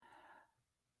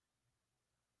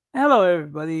Hello,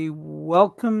 everybody.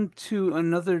 Welcome to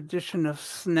another edition of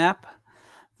Snap,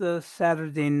 the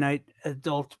Saturday night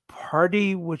adult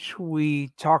party, which we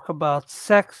talk about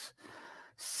sex,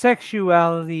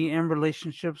 sexuality, and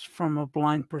relationships from a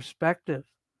blind perspective.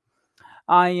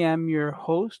 I am your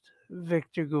host,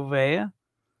 Victor Gouveia,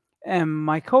 and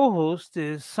my co host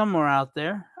is somewhere out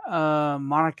there,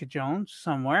 Monica Jones,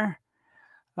 somewhere.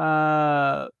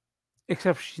 Uh,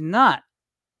 except she's not.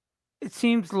 It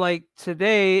seems like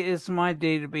today is my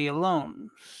day to be alone.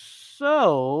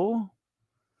 So,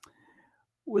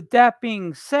 with that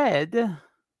being said,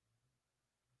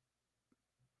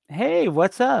 hey,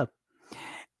 what's up?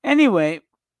 Anyway,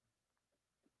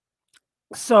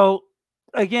 so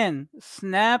again,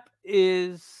 Snap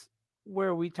is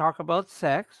where we talk about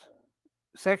sex,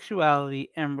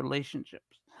 sexuality, and relationships.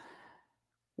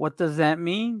 What does that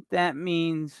mean? That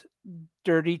means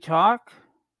dirty talk,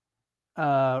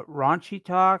 raunchy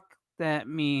talk. That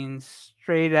means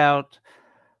straight out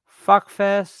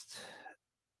fuckfest.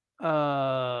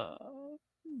 Uh,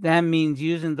 that means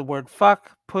using the word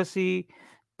fuck, pussy,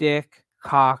 dick,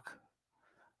 cock,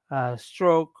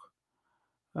 stroke,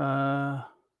 uh,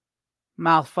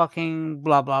 mouth fucking,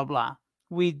 blah, blah, blah.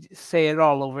 We say it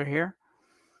all over here.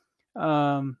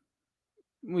 Um,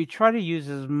 we try to use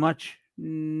as much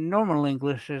normal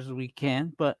English as we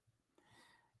can, but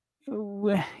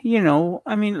I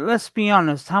mean, let's be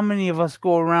honest. How many of us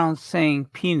go around saying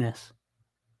penis?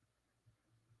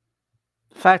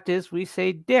 The fact is, we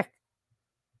say dick.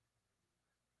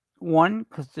 One,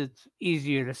 because it's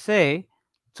easier to say,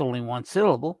 it's only one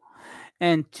syllable.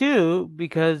 And two,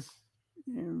 because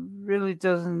it really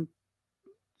doesn't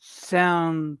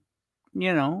sound,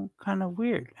 kind of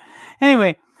weird.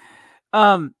 Anyway,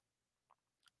 um,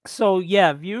 so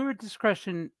yeah, viewer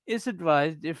discretion is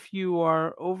advised. If you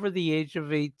are over the age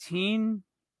of 18,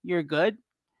 you're good.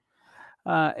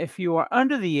 If you are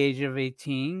under the age of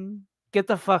 18, get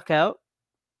the fuck out.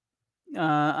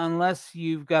 Unless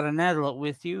you've got an adult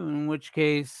with you, in which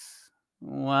case,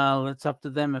 well, it's up to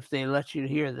them if they let you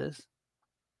hear this.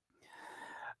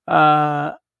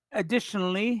 Uh,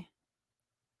 Additionally,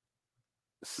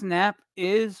 Snap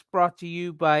is brought to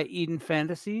you by Eden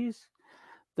Fantasies,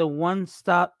 the one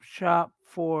stop shop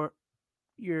for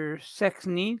your sex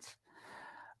needs,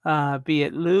 be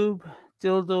it lube,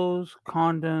 dildos,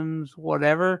 condoms,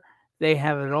 whatever. They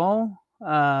have it all,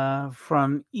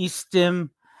 from Eastim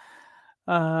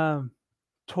uh,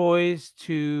 toys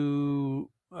to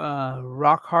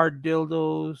rock hard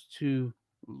dildos to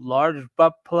large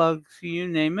butt plugs, you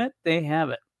name it, they have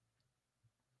it.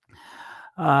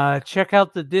 Check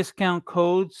out the discount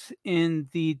codes in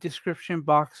the description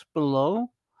box below.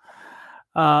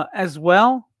 As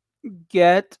well,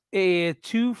 get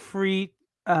two free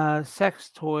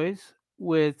sex toys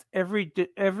with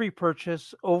every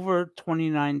purchase over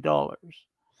 $29.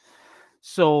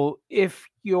 So if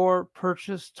your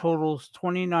purchase totals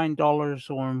 $29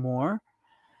 or more,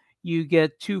 you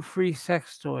get two free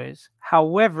sex toys.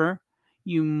 However,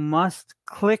 you must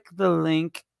click the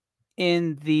link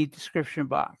in the description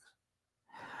box.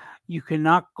 You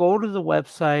cannot go to the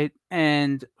website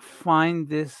and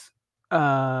find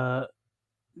uh,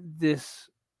 this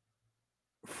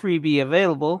freebie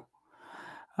available.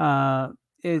 Uh,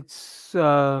 it's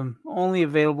only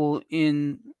available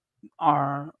in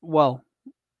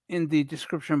the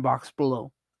description box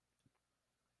below.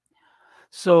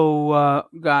 So,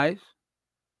 guys,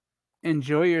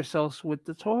 enjoy yourselves with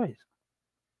the toys.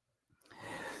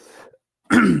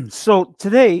 So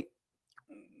today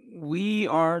we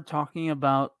are talking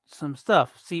about some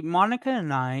stuff. See, Monica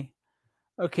and I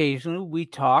occasionally we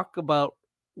talk about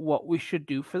what we should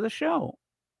do for the show.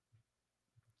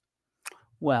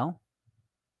 Well,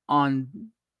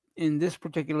 on in this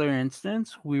particular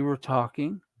instance, we were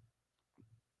talking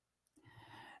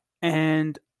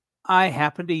and I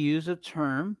happened to use a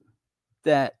term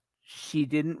that she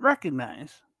didn't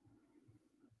recognize.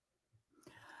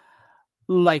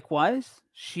 Likewise,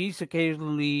 she's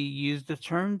occasionally used a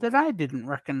term that I didn't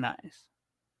recognize.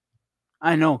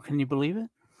 I know, can you believe it?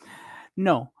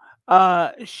 No.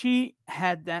 She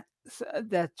had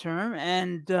that term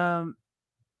and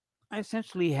I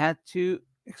essentially had to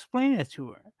explain it to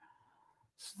her.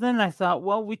 So then I thought,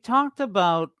 well, we talked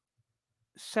about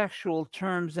sexual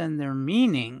terms and their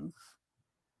meanings,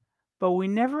 but we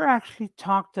never actually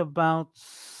talked about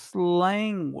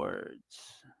slang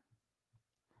words,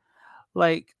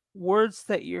 like words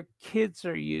that your kids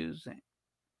are using.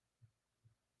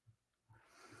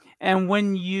 And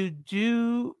when you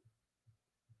do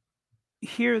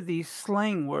hear these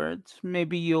slang words,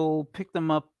 maybe you'll pick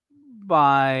them up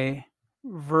by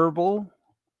verbal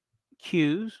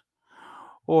cues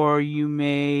or you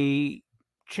may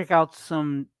check out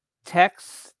some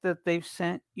texts that they've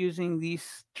sent using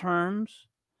these terms.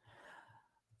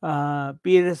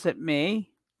 Be it as it may,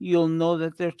 you'll know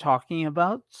that they're talking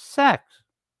about sex,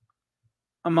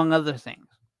 among other things.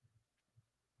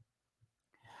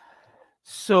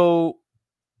 So,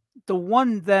 the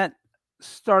one that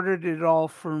started it all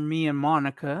for me and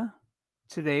Monica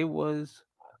today was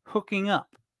hooking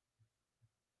up.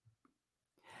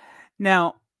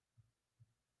 Now,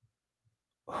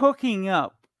 hooking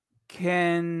up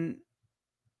can,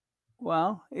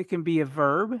 well, it can be a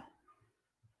verb.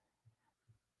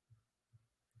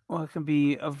 Well, it can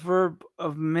be a verb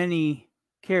of many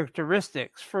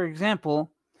characteristics. For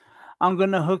example, I'm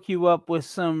going to hook you up with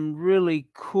some really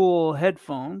cool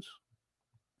headphones,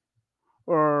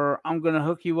 or I'm going to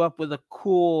hook you up with a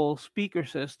cool speaker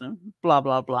system, blah,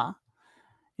 blah, blah.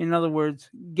 In other words,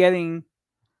 getting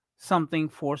something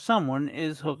for someone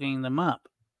is hooking them up.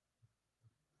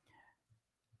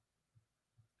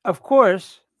 Of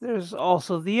course, there's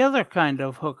also the other kind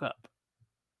of hookup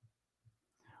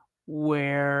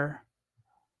where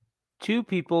two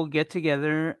people get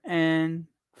together and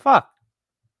fuck.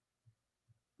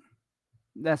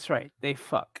 That's right, they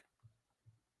fuck.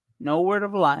 No word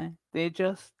of a lie, they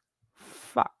just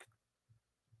fuck.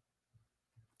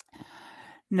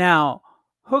 Now,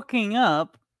 hooking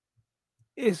up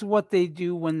is what they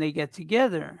do when they get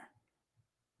together.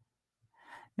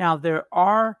 Now, there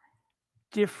are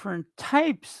different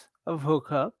types of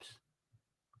hookups.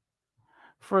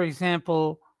 For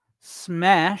example,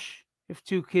 smash, if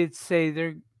two kids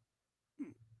say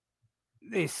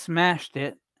they smashed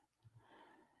it,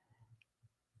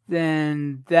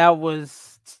 then that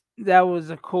was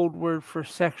a code word for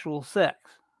sexual sex.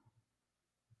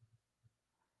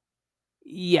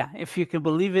 Yeah, if you can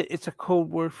believe it, it's a code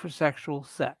word for sexual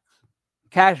sex.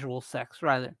 Casual sex,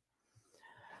 rather.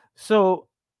 So,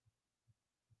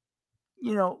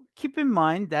 keep in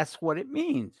mind that's what it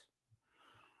means.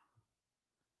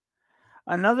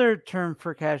 Another term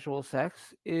for casual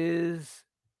sex is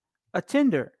a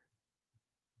Tinder.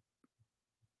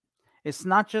 It's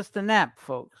not just an app,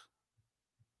 folks.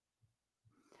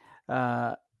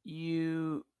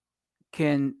 You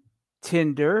can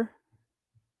Tinder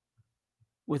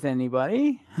with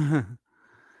anybody,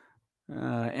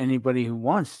 anybody who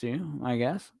wants to, I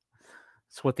guess.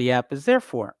 That's what the app is there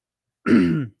for.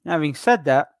 Having said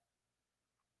that,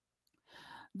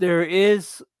 there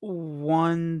is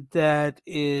one that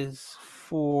is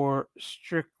for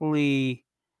strictly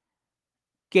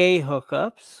gay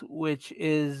hookups, which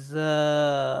is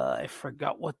I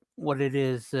forgot what it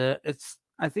is.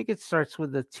 I think it starts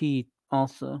with a T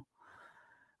also.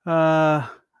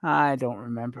 I don't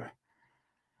remember.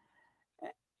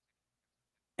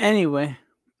 Anyway,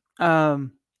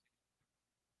 um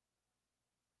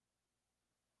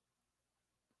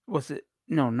was it,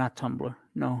 no, not Tumblr.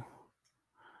 No.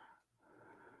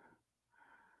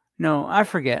 No, I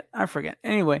forget. I forget.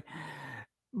 Anyway,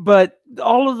 but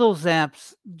all of those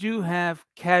apps do have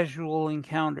casual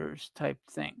encounters type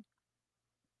thing.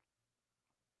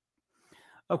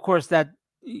 Of course, there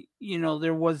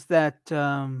was that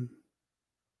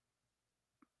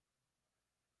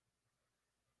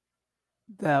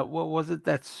what was it,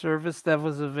 that service that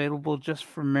was available just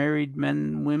for married men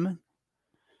and women.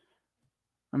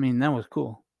 I mean, that was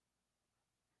cool.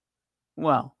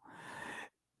 Well,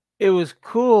 it was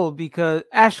cool because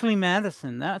Ashley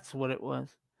Madison, that's what it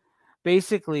was.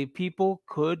 Basically, people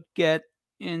could get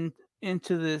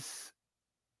into this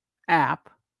app,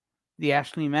 the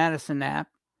Ashley Madison app,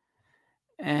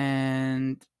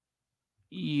 and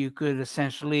you could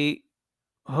essentially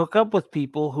hook up with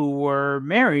people who were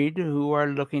married who are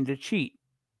looking to cheat.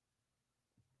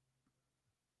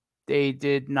 They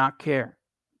did not care.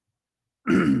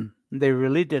 They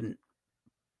really didn't.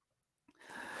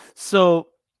 So,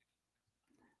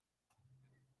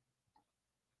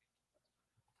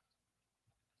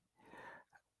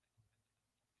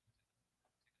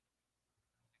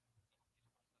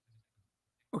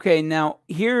 okay, now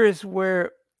here is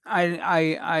where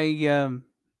I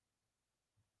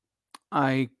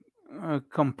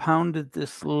compounded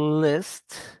this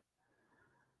list.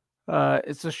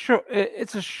 It's a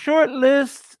short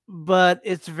list, but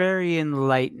it's very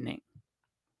enlightening.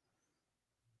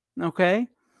 Okay,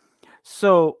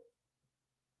 so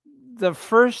the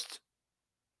first,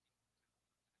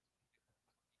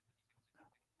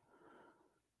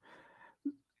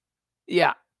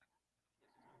 yeah,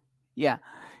 yeah.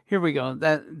 Here we go.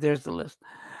 There's the list.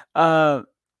 Uh,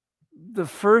 the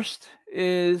first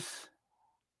is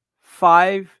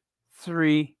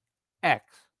 53X,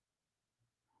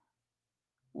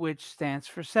 which stands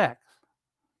for sex.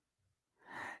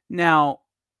 Now,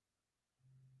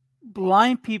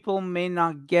 blind people may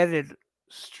not get it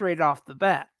straight off the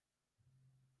bat,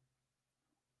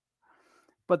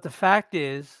 but the fact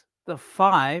is the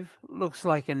 5 looks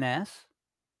like an S,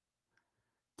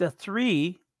 the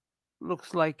 3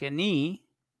 looks like an E,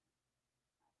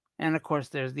 and of course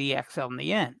there's the X on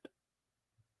the end.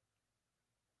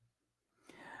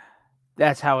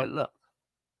 That's how it looks.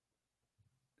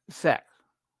 Sex.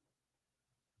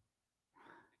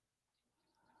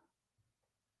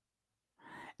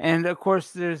 And of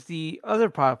course there's the other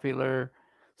popular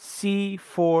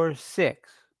C46,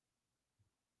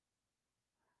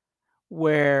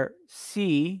 where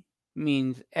C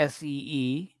means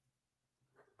SEE,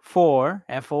 4,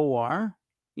 FOR,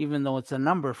 even though it's a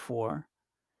number 4,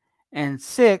 and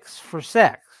 6 for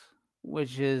sex,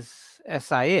 which is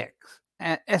SIX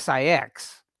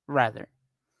rather.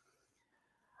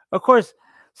 Of course,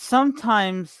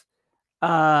 sometimes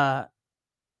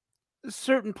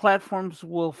certain platforms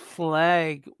will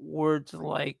flag words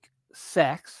like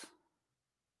sex,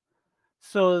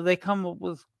 so they come up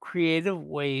with creative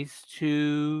ways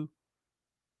to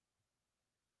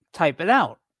type it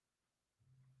out.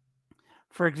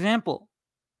 For example,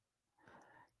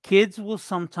 kids will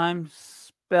sometimes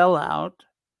spell out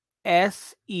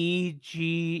SEGGS.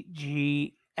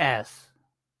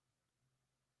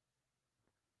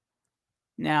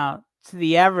 Now, to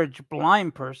the average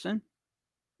blind person,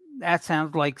 that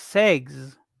sounds like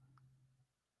segs.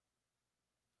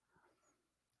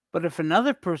 But if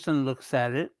another person looks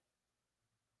at it,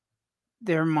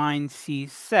 their mind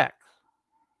sees sex.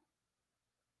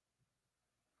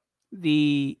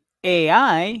 The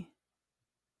AI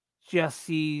just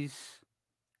sees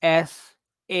S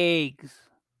eggs.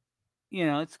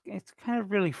 It's kind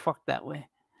of really fucked that way.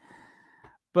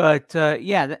 But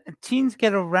yeah, teens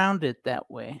get around it that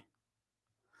way.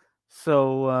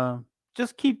 So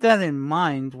just keep that in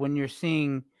mind when you're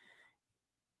seeing,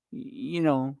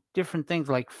 different things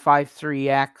like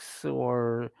 53X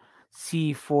or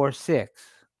C46.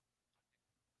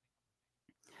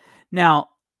 Now,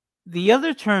 the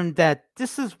other term that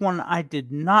this is one I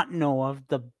did not know of,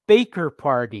 the Baker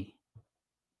Party.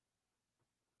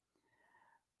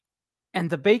 And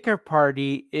the Baker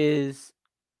Party is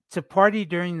to party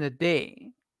during the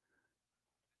day.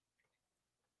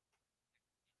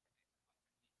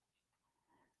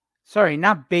 Sorry,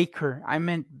 not Baker. I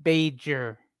meant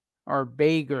Bager or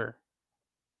Bager.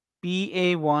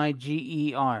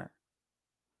 Bayger.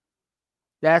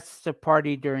 That's the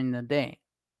party during the day.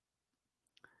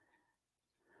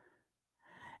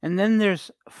 And then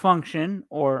there's function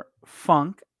or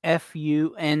funk,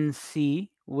 FUNC,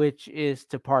 which is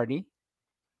to party.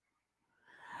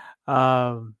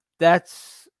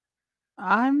 That's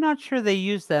I'm not sure they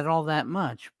use that all that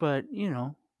much, but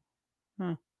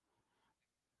huh.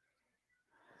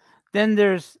 Then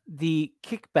there's the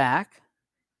kickback,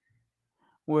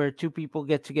 where two people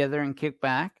get together and kick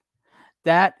back.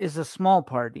 That is a small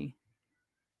party.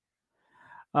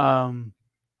 Um,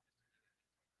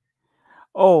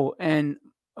 oh, and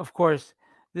of course,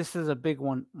 this is a big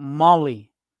one,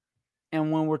 Molly.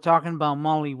 And when we're talking about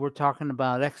Molly, we're talking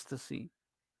about ecstasy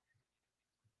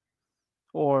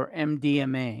or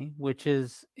MDMA, which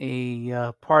is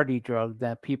a party drug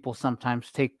that people sometimes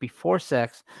take before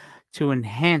sex to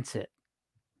enhance it.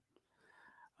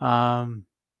 I'm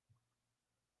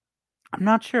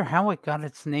not sure how it got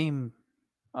its name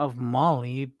of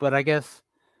Molly, but I guess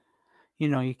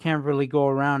you can't really go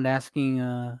around asking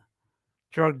a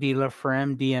drug dealer for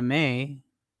MDMA,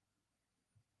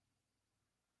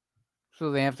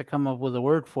 so they have to come up with a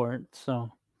word for it.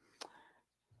 So,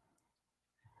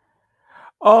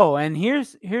 oh, and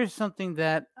here's something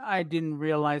that I didn't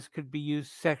realize could be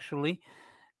used sexually: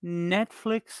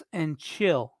 Netflix and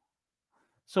chill.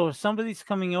 So if somebody's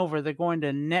coming over, they're going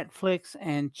to Netflix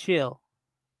and chill,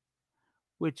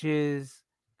 which is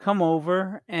come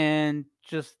over and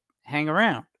just hang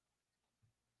around.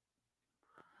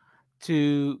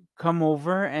 To come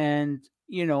over and,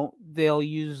 they'll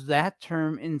use that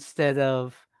term instead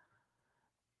of,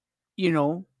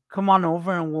 come on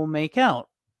over and we'll make out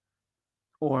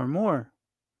or more.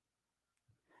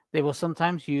 They will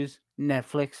sometimes use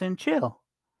Netflix and chill.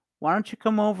 Why don't you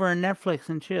come over and Netflix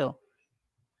and chill?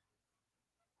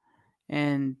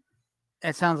 And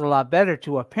that sounds a lot better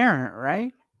to a parent,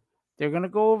 right? They're going to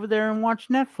go over there and watch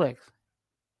Netflix.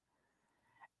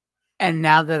 And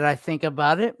now that I think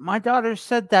about it, my daughter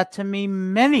said that to me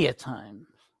many a time.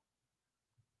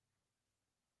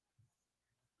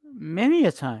 Many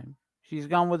a time. She's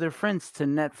gone with her friends to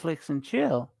Netflix and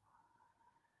chill.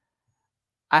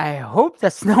 I hope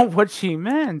that's not what she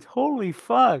meant. Holy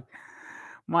fuck.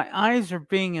 My eyes are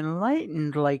being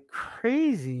enlightened like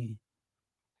crazy.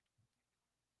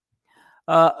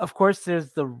 Of course,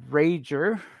 there's the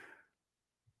Rager,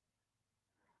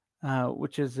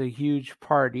 which is a huge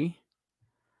party.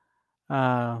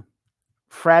 Uh,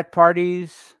 Frat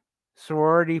parties,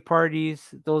 sorority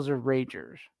parties, those are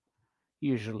Ragers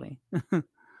usually.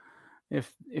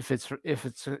 If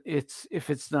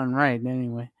it's done right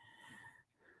anyway.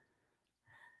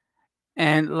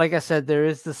 And like I said, there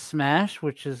is the Smash,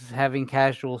 which is having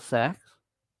casual sex.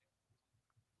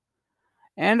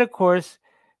 And of course,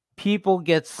 people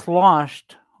get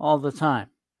sloshed all the time,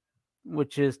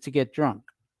 which is to get drunk.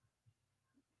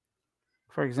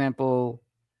 For example,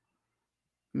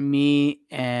 me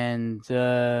and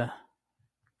Goretti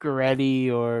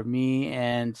or me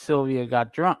and Sylvia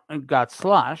got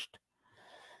sloshed.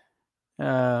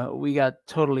 We got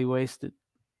totally wasted.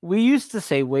 We used to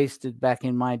say wasted back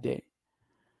in my day,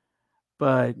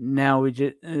 but now we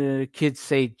just kids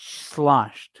say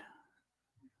sloshed.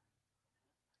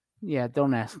 Yeah,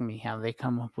 don't ask me how they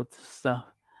come up with this stuff.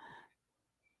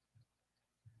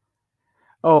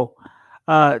 Oh,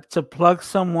 to plug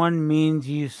someone means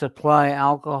you supply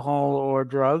alcohol or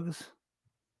drugs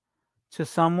to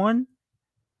someone.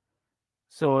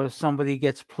 So if somebody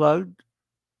gets plugged,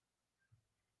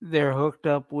 they're hooked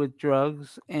up with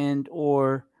drugs and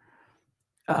or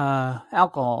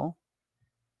alcohol.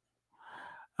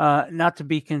 Not to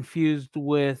be confused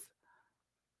with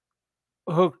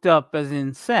hooked up as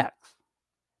in sex.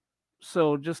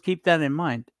 So just keep that in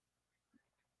mind.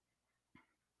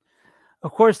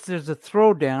 Of course, there's a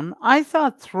throwdown. I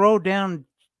thought throwdown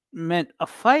meant a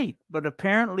fight, but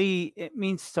apparently it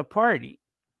means to party.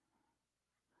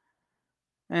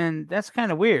 And that's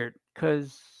kind of weird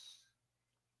because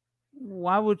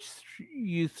why would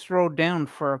you throw down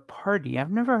for a party?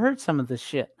 I've never heard some of this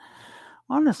shit,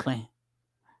 honestly.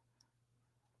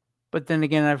 But then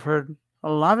again, I've heard a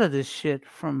lot of this shit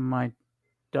from my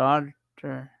daughter.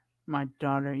 My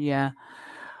daughter, yeah.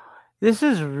 This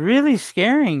is really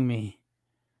scaring me.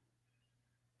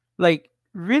 Like,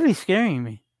 really scaring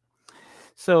me.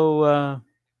 So,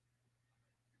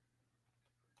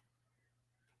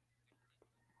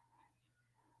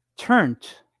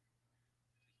 turnt.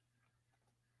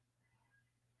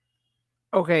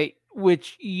 Okay,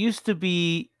 which used to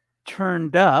be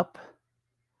turned up.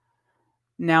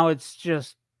 Now it's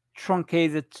just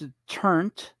truncated to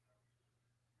turnt.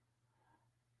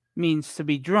 Means to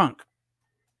be drunk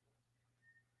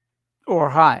or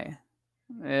high.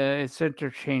 It's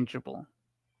interchangeable,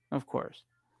 of course.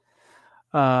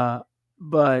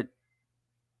 But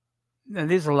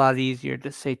it is a lot easier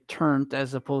to say turned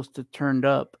as opposed to turned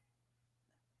up.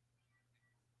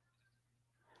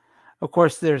 Of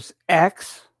course, there's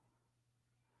X,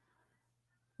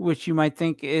 which you might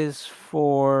think is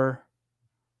for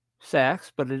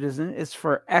sex, but it isn't. It's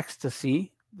for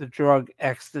ecstasy, the drug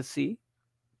ecstasy.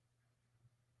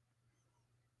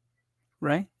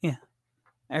 Right? Yeah.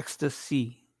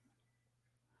 Ecstasy.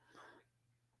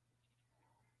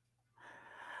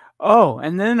 Oh,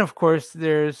 and then of course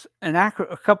there's a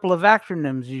couple of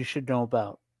acronyms you should know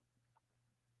about.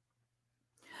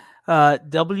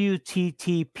 WTTP,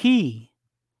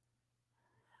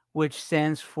 which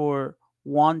stands for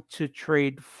Want to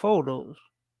Trade Photos.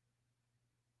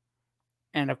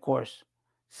 And of course,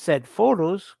 said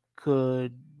photos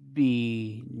could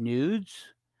be nudes,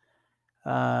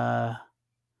 uh,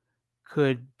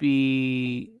 could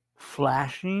be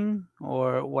flashing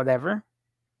or whatever.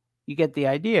 You get the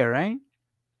idea, right?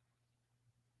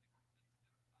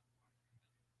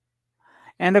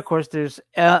 And of course, there's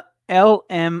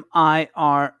LMIRL,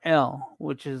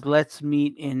 which is Let's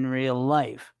Meet in Real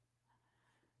Life.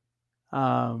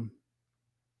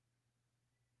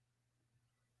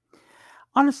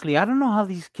 Honestly, I don't know how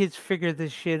these kids figure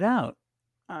this shit out.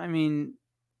 I mean,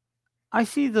 I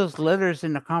see those letters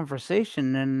in a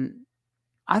conversation and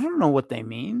I don't know what they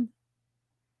mean.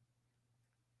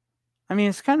 I mean,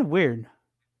 it's kind of weird.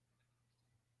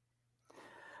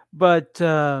 But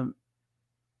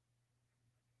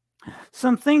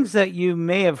some things that you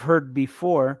may have heard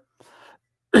before,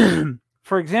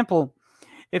 for example,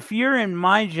 if you're in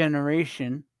my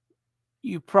generation,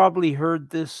 you probably heard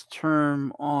this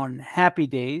term on Happy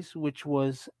Days, which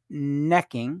was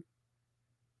necking.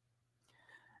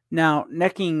 Now,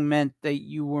 necking meant that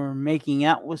you were making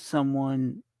out with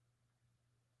someone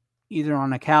either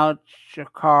on a couch, a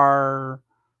car,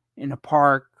 in a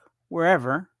park,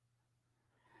 wherever.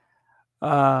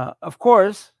 Of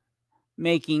course,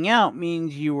 making out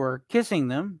means you were kissing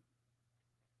them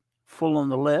full on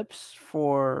the lips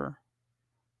for,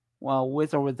 well,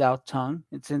 with or without tongue.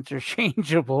 It's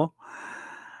interchangeable.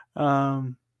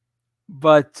 Um,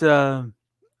 but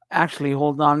actually,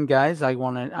 hold on, guys.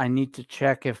 I need to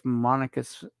check if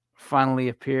Monica's finally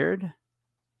appeared.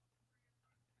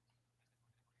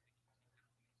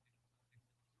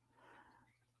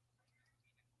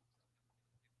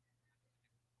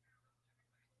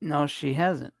 No, she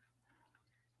hasn't.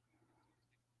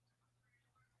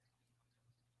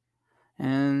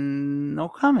 And no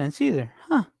comments either.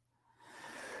 Huh.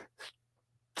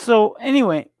 So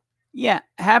anyway, yeah,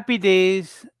 Happy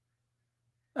Days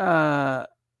uh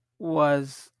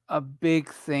was a big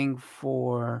thing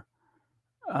for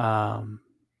um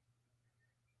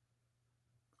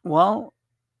well,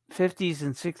 50s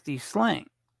and 60s slang,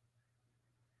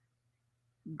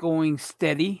 going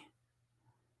steady.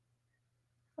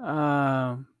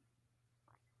 Um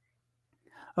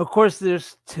of course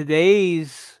there's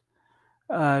today's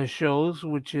shows,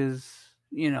 which is,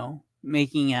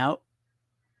 making out,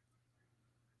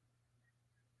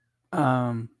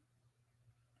 um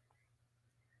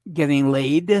getting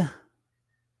laid.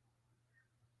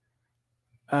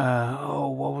 Oh,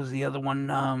 what was the other one?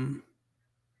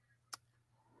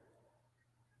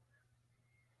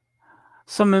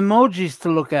 Some emojis to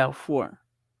look out for.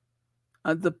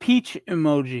 The peach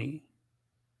emoji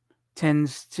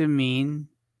tends to mean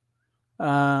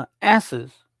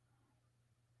asses.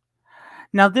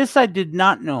 Now, this I did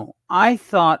not know. I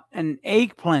thought an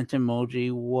eggplant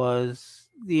emoji was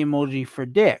the emoji for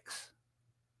dicks.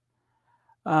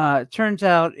 Turns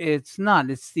out it's not.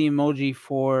 It's the emoji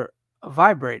for a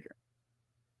vibrator,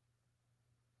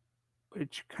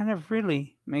 which kind of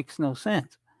really makes no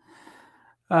sense.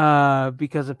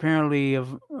 Because apparently,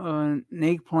 an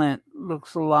eggplant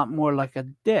looks a lot more like a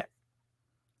dick.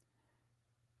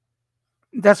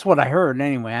 That's what I heard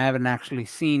anyway. I haven't actually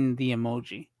seen the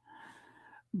emoji,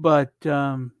 but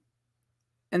and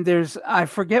there's I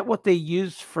forget what they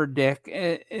used for dick.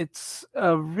 It's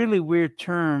a really weird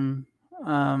term,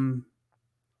 um,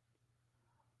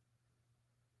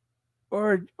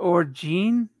 or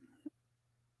gene.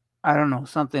 I don't know,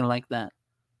 something like that.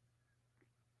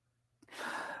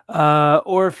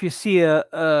 Or if you see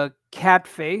a cat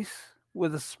face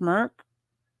with a smirk,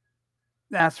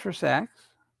 that's for sex.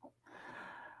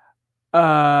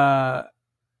 Uh,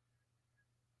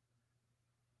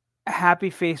 Happy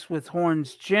face with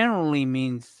horns generally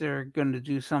means they're going to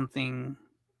do something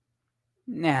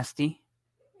nasty.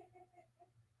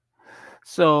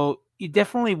 So you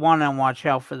definitely want to watch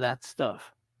out for that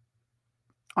stuff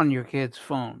on your kid's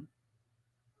phone.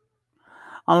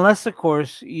 Unless, of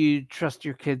course, you trust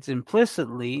your kids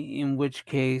implicitly, in which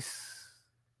case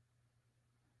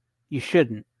you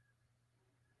shouldn't.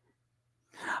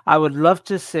 I would love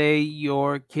to say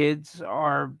your kids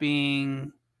are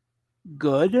being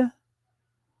good,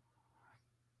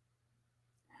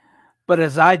 but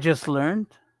as I just learned,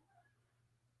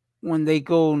 when they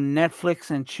go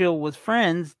Netflix and chill with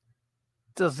friends,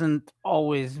 doesn't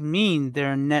always mean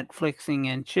they're Netflixing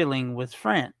and chilling with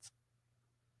friends.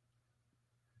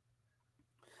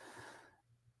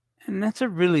 And that's a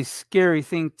really scary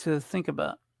thing to think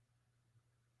about.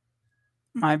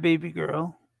 My baby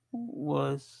girl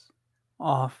was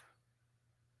off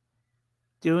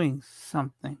doing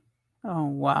something. Oh,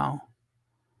 wow.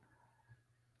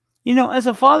 As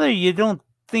a father, you don't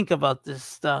think about this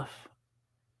stuff.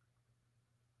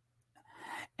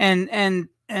 And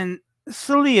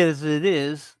silly as it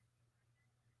is,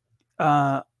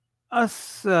 uh,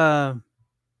 us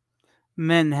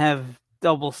men have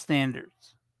double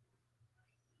standards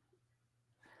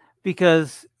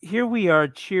because here we are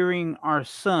cheering our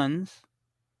sons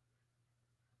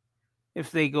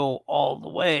if they go all the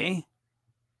way.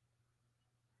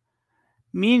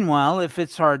 Meanwhile, if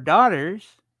it's our daughters,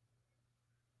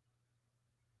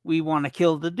 we want to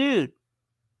kill the dude.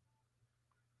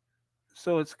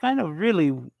 So it's kind of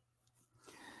really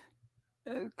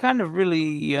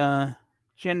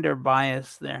gender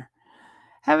bias there.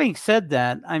 Having said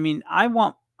that, I mean, I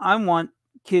want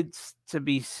kids to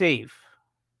be safe.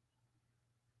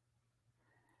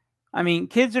 I mean,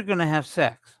 kids are going to have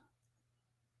sex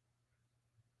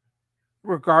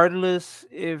regardless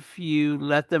if you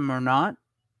let them or not.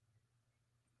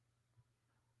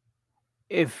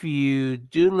 If you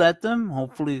do let them,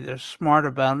 hopefully they're smart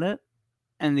about it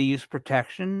and they use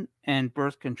protection and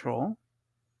birth control.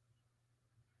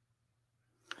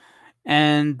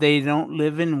 And they don't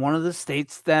live in one of the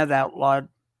states that outlawed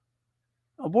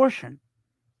abortion.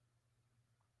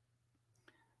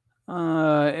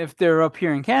 If they're up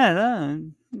here in Canada,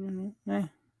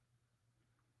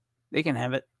 they can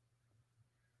have it.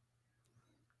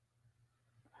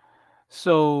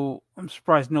 So I'm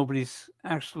surprised nobody's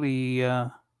actually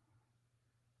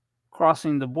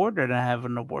crossing the border to have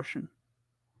an abortion.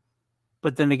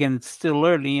 But then again, it's still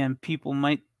early and people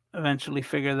might eventually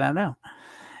figure that out.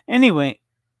 Anyway,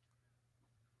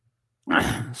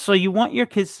 so you want your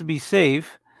kids to be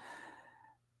safe,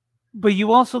 but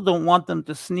you also don't want them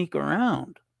to sneak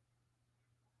around.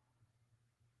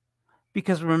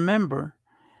 Because remember,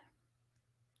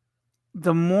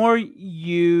 the more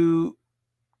you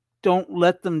don't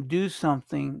let them do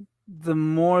something, the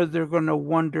more they're going to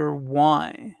wonder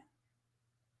why.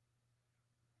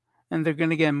 And they're going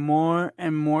to get more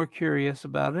and more curious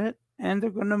about it, and they're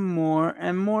going to more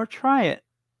and more try it.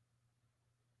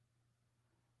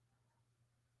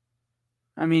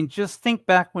 I mean, just think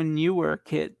back when you were a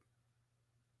kid.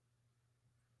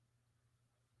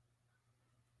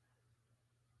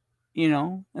 You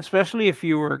know, especially if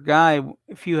you were a guy,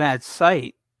 if you had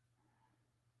sight,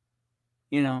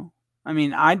 you know. I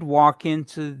mean, I'd walk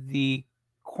into the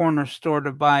corner store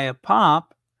to buy a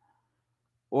pop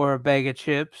or a bag of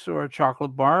chips or a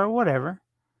chocolate bar or whatever.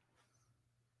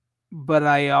 But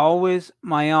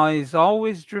my eyes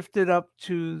always drifted up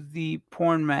to the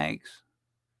porn magazines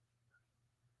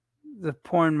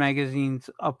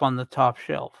up on the top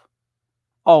shelf.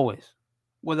 Always,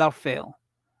 without fail.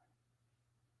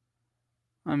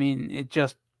 I mean, it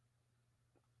just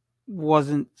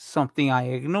wasn't something I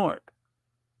ignored.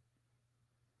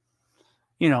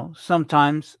 You know,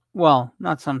 sometimes, well,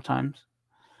 not sometimes.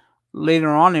 Later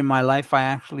on in my life, I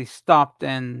actually stopped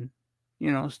and,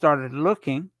 started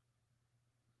looking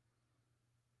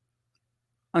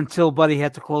until Buddy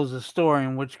had to close the store,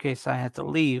 in which case I had to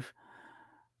leave.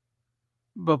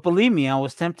 But believe me, I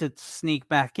was tempted to sneak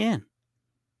back in.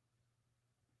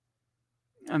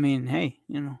 I mean, hey,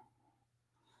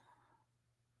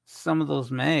 some of those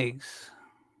mags.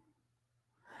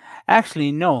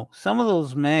 Actually, no, some of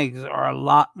those mags are a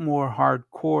lot more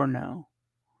hardcore now.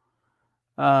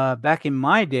 Back in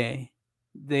my day,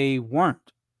 they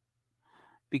weren't,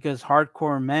 because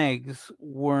hardcore mags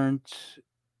weren't.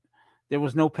 There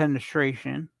was no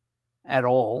penetration at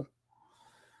all.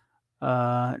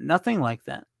 Nothing like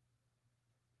that.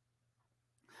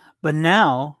 But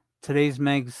now today's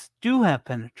mags do have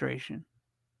penetration.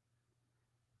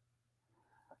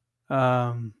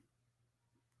 Um,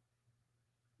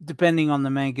 Depending on the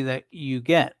mag that you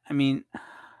get. I mean,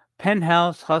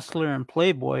 Penthouse, Hustler, and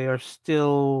Playboy are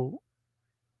still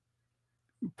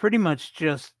pretty much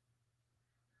just,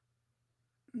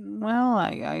 well,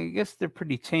 I guess they're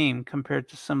pretty tame compared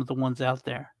to some of the ones out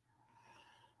there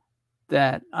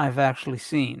that I've actually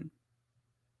seen.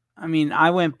 I mean, I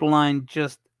went blind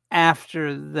just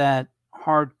after that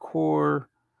hardcore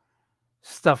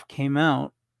stuff came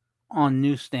out on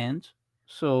newsstands,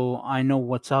 so I know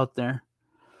what's out there.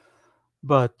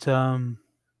 But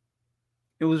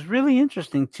it was really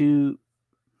interesting to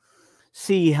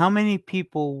see how many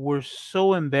people were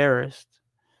so embarrassed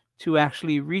to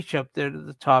actually reach up there to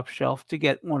the top shelf to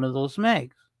get one of those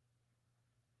mags.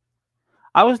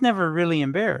 I was never really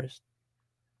embarrassed.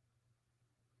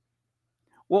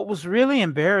 What was really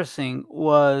embarrassing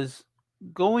was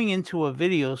going into a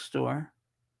video store,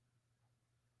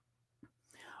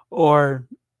 or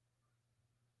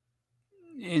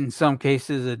in some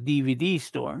cases a DVD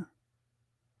store,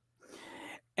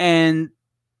 and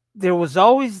there was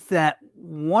always that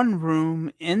one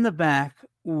room in the back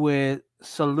with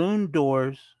saloon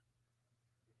doors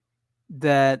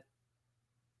that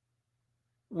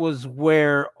was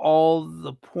where all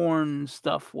the porn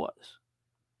stuff was.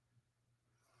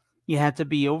 You had to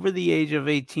be over the age of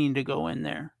 18 to go in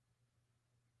there.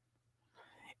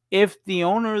 If the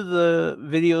owner of the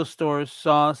video store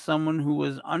saw someone who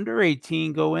was under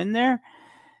 18 go in there,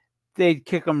 they'd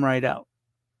kick them right out.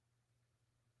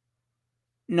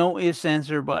 No ifs, ands,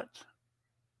 or buts.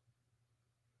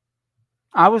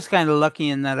 I was kind of lucky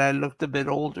in that I looked a bit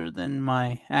older than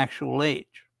my actual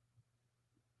age.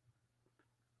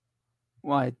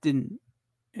 Well, it didn't.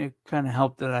 It kind of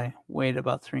helped that I weighed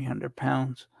about 300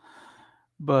 pounds.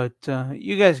 But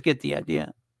you guys get the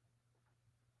idea.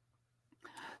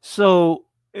 So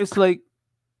it's like,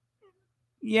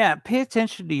 yeah, pay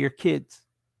attention to your kids.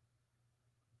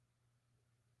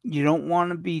 You don't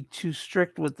want to be too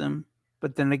strict with them,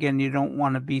 but then again, you don't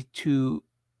want to be too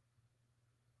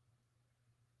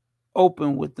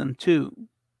open with them too.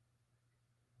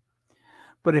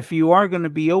 But if you are going to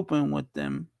be open with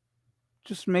them,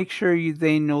 just make sure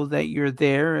they know that you're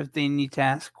there if they need to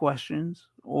ask questions,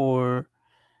 or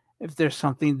if there's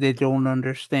something they don't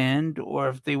understand, or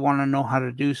if they want to know how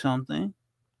to do something.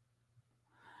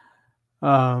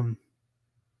 Um,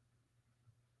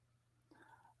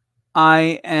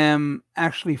 I am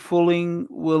actually fully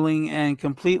willing and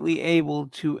completely able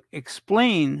to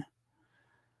explain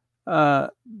uh,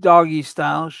 doggy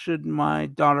style should my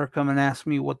daughter come and ask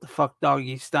me what the fuck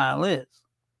doggy style is.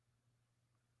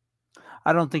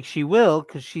 I don't think she will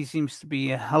because she seems to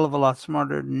be a hell of a lot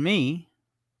smarter than me.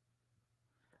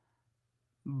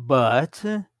 But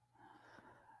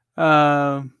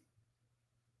uh,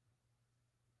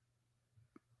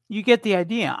 you get the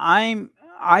idea.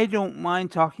 I don't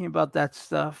mind talking about that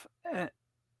stuff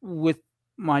with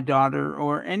my daughter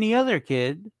or any other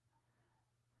kid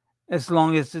as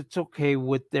long as it's okay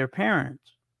with their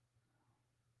parents.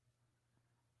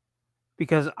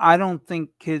 Because I don't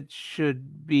think you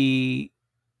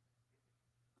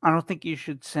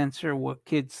should censor what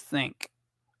kids think.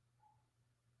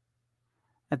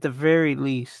 At the very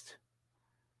least,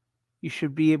 you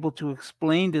should be able to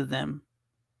explain to them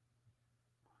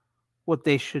what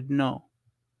they should know.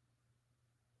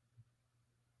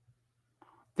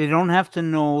 They don't have to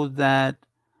know that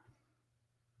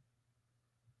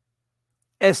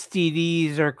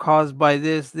STDs are caused by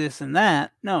this, this, and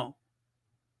that. No.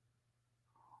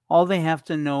 All they have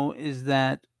to know is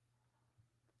that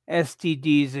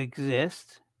STDs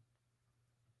exist.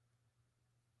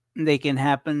 And they can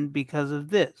happen because of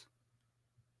this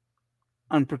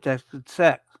unprotected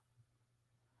sex.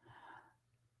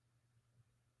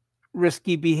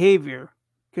 Risky behavior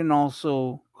can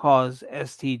also cause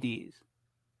STDs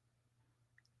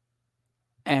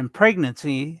and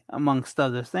pregnancy, amongst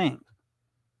other things.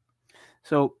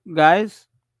 So, guys,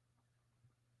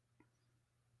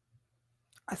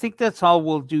 I think that's all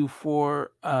we'll do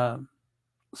for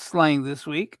slang this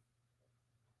week.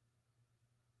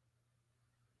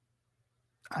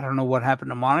 I don't know what happened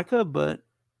to Monica, but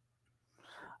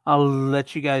I'll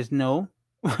let you guys know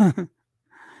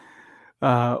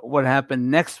what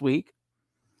happened next week.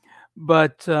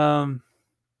 But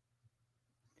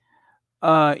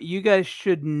you guys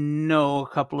should know a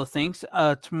couple of things.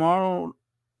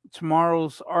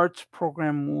 Tomorrow's arts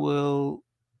program will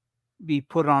be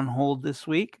put on hold this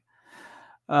week.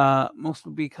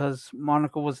 Mostly because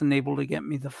Monica wasn't able to get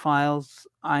me the files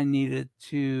I needed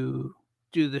to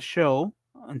do the show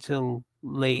until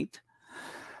late.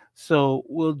 So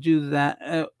we'll do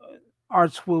that.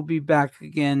 Arts will be back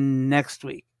again next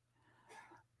week.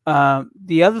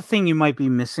 The other thing you might be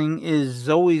missing is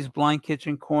Zoe's Blind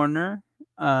Kitchen Corner,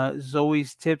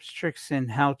 Zoe's Tips, Tricks, and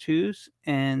How To's,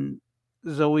 and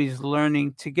Zoe's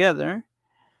Learning Together.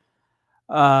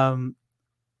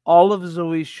 All of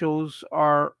Zoe's shows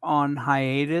are on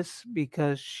hiatus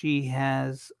because she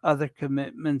has other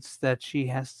commitments that she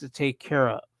has to take care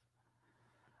of.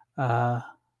 Uh,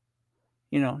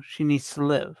 she needs to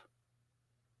live.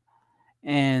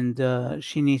 And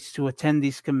she needs to attend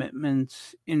these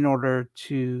commitments in order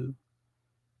to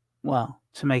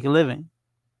make a living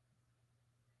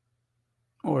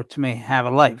or to have a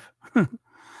life.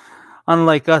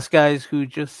 Unlike us guys who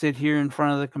just sit here in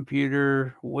front of the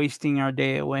computer wasting our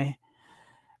day away,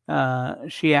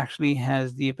 she actually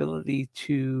has the ability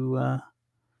to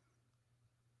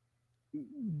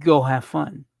go have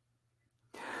fun.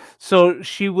 So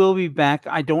she will be back.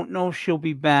 I don't know if she'll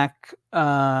be back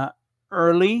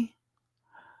early,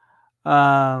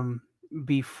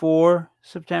 before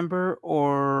September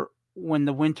or when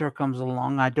the winter comes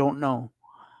along. I don't know.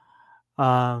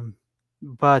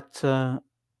 But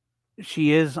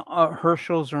she is. Her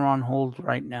shows are on hold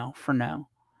right now. For now.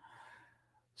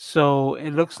 So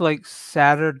it looks like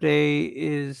Saturday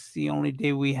is the only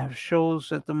day we have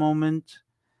shows at the moment,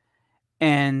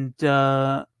 and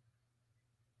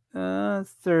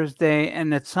Thursday,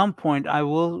 and at some point I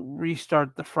will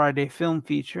restart the Friday film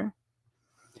feature,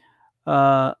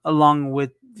 along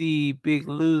with the Big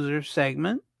Loser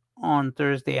segment on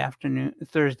Thursday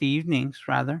evenings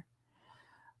rather.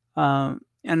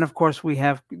 And of course we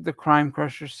have the Crime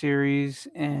Crusher series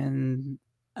and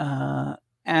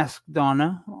Ask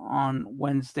Donna on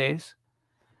Wednesdays.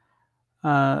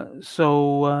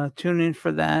 So tune in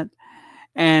for that.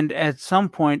 And at some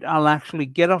point, I'll actually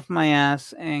get off my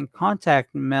ass and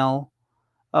contact Mel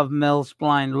of Mel's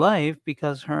Blind Life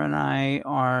because her and I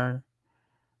are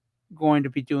going to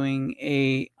be doing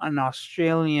an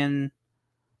Australian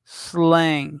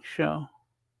slang show.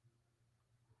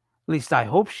 At least I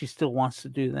hope she still wants to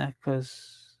do that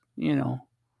because,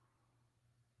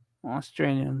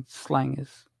 Australian slang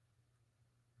is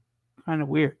kind of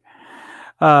weird.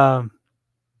 But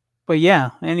yeah,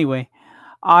 anyway,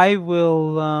 I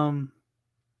will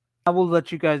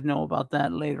let you guys know about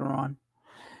that later on.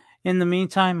 In the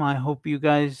meantime, I hope you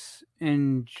guys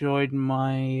enjoyed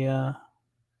my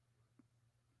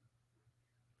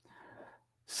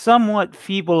somewhat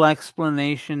feeble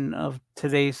explanation of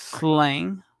today's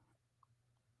slang.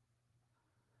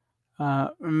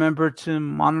 Remember to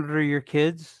monitor your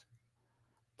kids.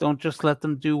 Don't just let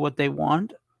them do what they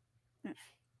want,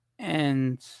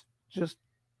 and just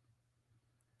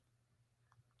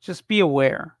just be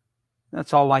aware.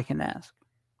 That's all I can ask.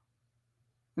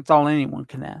 That's all anyone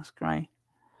can ask, right?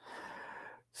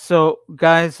 So,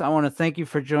 guys, I want to thank you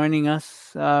for joining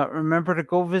us. Remember to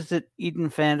go visit Eden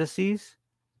Fantasies.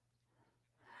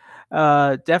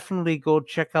 Definitely go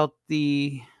check out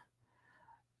the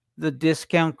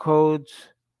discount codes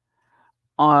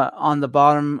on the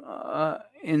bottom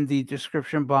in the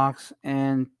description box,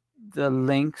 and the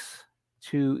links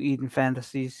to Eden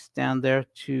Fantasies down there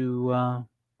to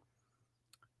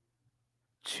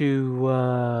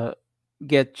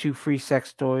get 2 free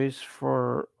sex toys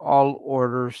for all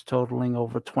orders totaling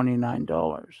over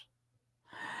 $29.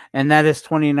 And that is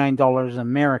 $29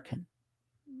 American,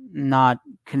 not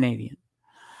Canadian.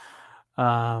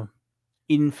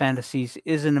 Eden Fantasies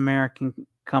is an American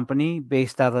company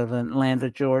based out of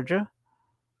Atlanta, Georgia.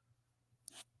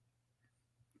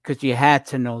 Because you had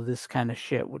to know this kind of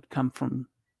shit would come from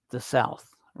the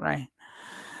South, right?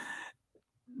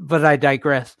 But I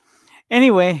digress.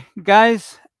 Anyway,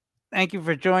 guys, thank you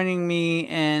for joining me,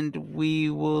 and we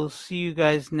will see you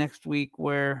guys next week,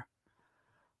 where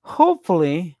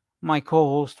hopefully my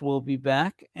co-host will be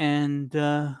back, and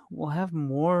we'll have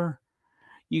more.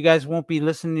 You guys won't be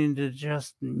listening to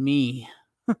just me.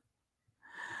 Bye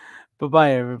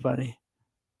bye, everybody.